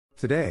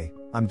Today,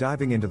 I'm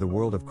diving into the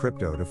world of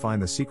crypto to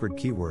find the secret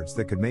keywords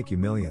that could make you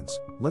millions.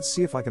 Let's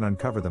see if I can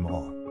uncover them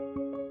all.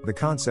 The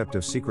concept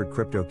of secret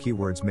crypto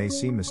keywords may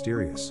seem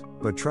mysterious,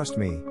 but trust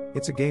me,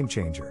 it's a game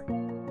changer.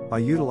 By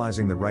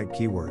utilizing the right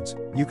keywords,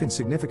 you can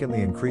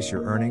significantly increase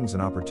your earnings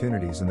and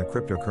opportunities in the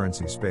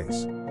cryptocurrency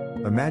space.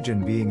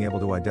 Imagine being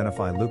able to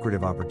identify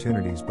lucrative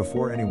opportunities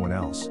before anyone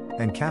else,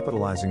 and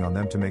capitalizing on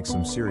them to make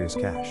some serious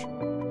cash.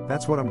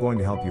 That's what I'm going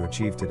to help you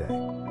achieve today.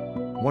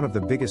 One of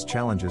the biggest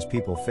challenges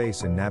people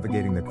face in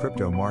navigating the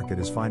crypto market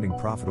is finding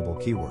profitable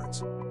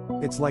keywords.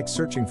 It's like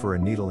searching for a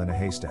needle in a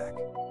haystack.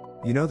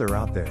 You know they're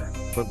out there,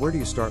 but where do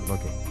you start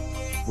looking?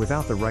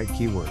 Without the right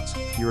keywords,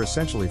 you're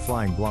essentially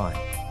flying blind,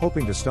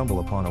 hoping to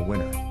stumble upon a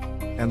winner.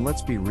 And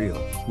let's be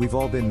real, we've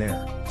all been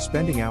there,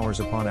 spending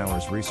hours upon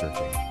hours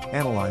researching,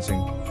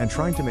 analyzing, and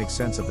trying to make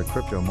sense of the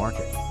crypto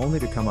market, only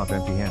to come up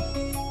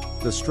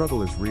empty-handed. The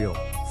struggle is real,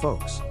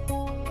 folks.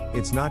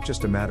 It's not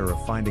just a matter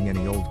of finding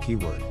any old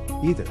keyword,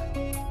 either.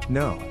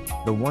 No,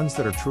 the ones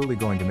that are truly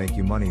going to make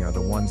you money are the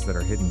ones that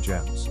are hidden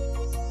gems.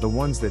 The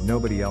ones that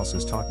nobody else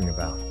is talking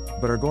about,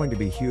 but are going to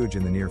be huge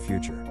in the near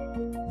future.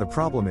 The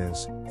problem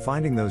is,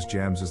 finding those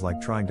gems is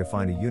like trying to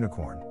find a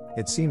unicorn.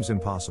 It seems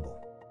impossible.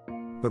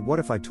 But what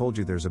if I told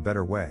you there's a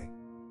better way?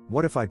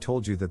 What if I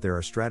told you that there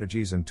are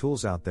strategies and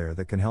tools out there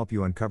that can help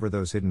you uncover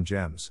those hidden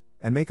gems,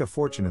 and make a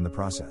fortune in the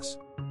process?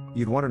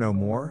 You'd want to know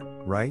more,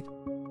 right?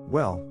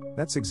 Well,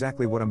 that's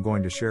exactly what I'm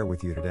going to share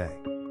with you today.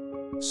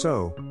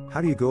 So,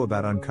 how do you go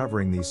about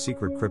uncovering these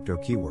secret crypto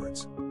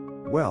keywords?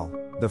 Well,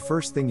 the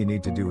first thing you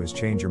need to do is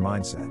change your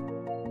mindset.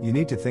 You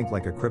need to think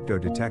like a crypto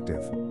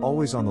detective,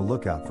 always on the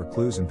lookout for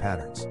clues and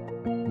patterns.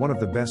 One of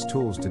the best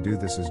tools to do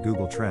this is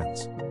Google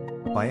Trends.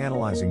 By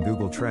analyzing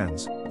Google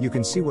Trends, you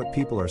can see what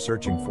people are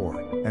searching for,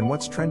 and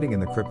what's trending in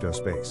the crypto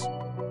space.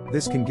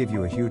 This can give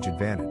you a huge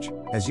advantage,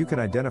 as you can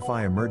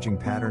identify emerging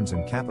patterns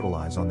and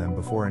capitalize on them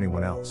before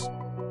anyone else.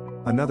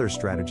 Another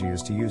strategy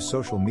is to use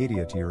social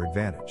media to your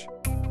advantage.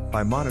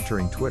 By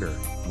monitoring Twitter,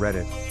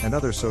 Reddit, and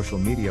other social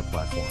media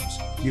platforms,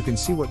 you can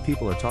see what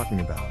people are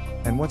talking about,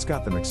 and what's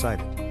got them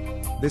excited.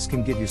 This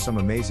can give you some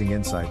amazing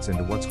insights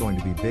into what's going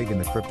to be big in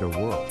the crypto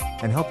world,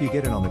 and help you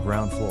get in on the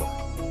ground floor.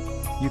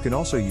 You can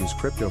also use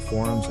crypto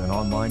forums and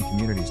online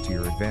communities to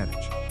your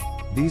advantage.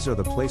 These are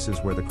the places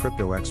where the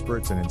crypto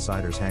experts and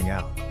insiders hang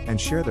out, and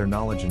share their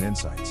knowledge and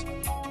insights.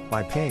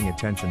 By paying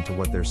attention to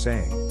what they're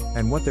saying,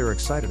 and what they're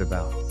excited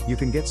about, you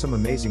can get some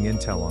amazing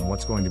intel on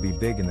what's going to be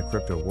big in the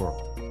crypto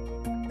world.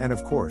 And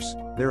of course,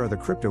 there are the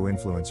crypto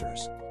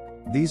influencers.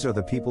 These are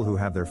the people who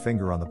have their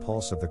finger on the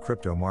pulse of the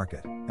crypto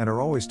market, and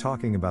are always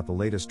talking about the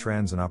latest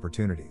trends and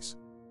opportunities.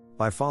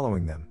 By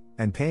following them,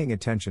 and paying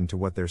attention to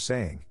what they're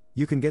saying,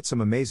 you can get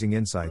some amazing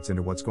insights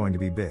into what's going to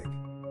be big.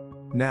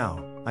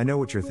 Now, I know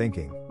what you're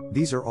thinking,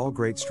 these are all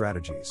great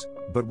strategies,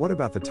 but what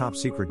about the top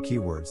secret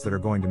keywords that are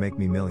going to make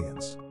me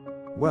millions?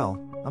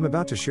 Well, I'm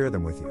about to share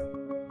them with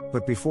you.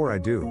 But before I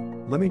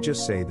do, let me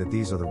just say that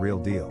these are the real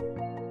deal.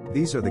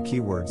 These are the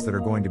keywords that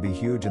are going to be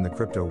huge in the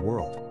crypto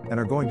world, and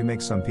are going to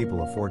make some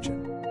people a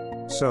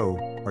fortune. So,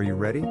 are you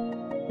ready?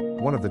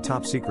 One of the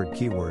top secret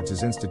keywords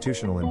is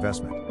institutional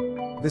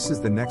investment. This is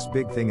the next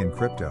big thing in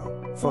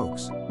crypto,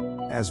 folks.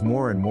 As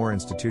more and more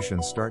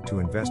institutions start to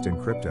invest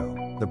in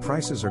crypto, the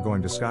prices are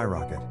going to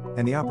skyrocket,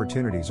 and the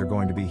opportunities are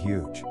going to be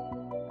huge.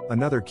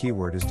 Another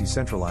keyword is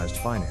decentralized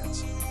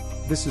finance.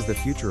 This is the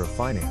future of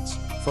finance,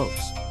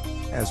 folks.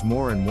 As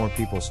more and more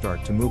people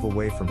start to move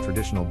away from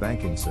traditional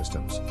banking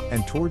systems,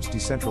 and towards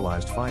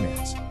decentralized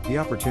finance, the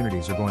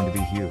opportunities are going to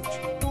be huge.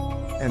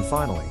 And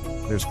finally,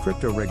 there's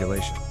crypto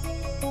regulation.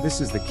 This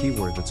is the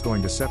keyword that's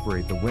going to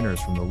separate the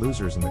winners from the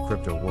losers in the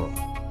crypto world.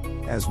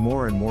 As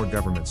more and more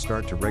governments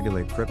start to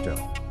regulate crypto,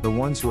 the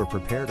ones who are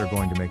prepared are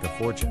going to make a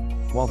fortune,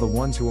 while the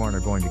ones who aren't are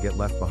going to get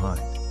left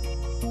behind.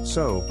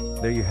 So,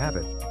 there you have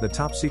it, the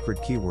top secret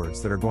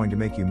keywords that are going to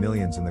make you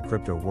millions in the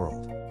crypto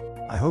world.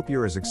 I hope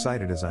you're as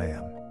excited as I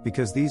am,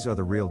 because these are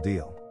the real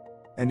deal.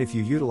 And if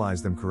you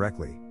utilize them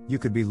correctly, you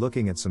could be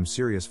looking at some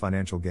serious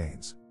financial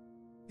gains.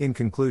 In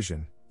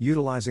conclusion,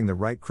 utilizing the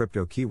right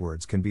crypto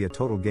keywords can be a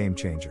total game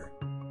changer.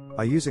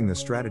 By using the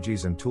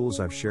strategies and tools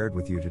I've shared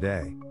with you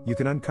today, you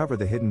can uncover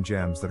the hidden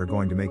gems that are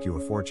going to make you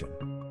a fortune.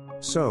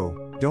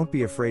 So, don't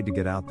be afraid to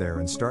get out there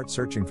and start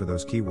searching for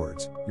those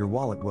keywords, your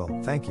wallet will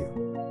thank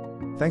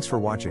you. Thanks for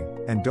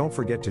watching, and don't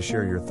forget to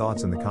share your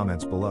thoughts in the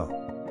comments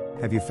below.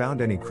 Have you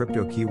found any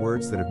crypto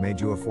keywords that have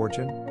made you a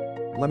fortune?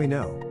 Let me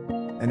know.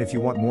 And if you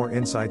want more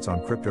insights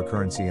on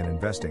cryptocurrency and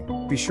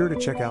investing, be sure to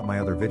check out my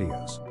other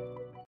videos.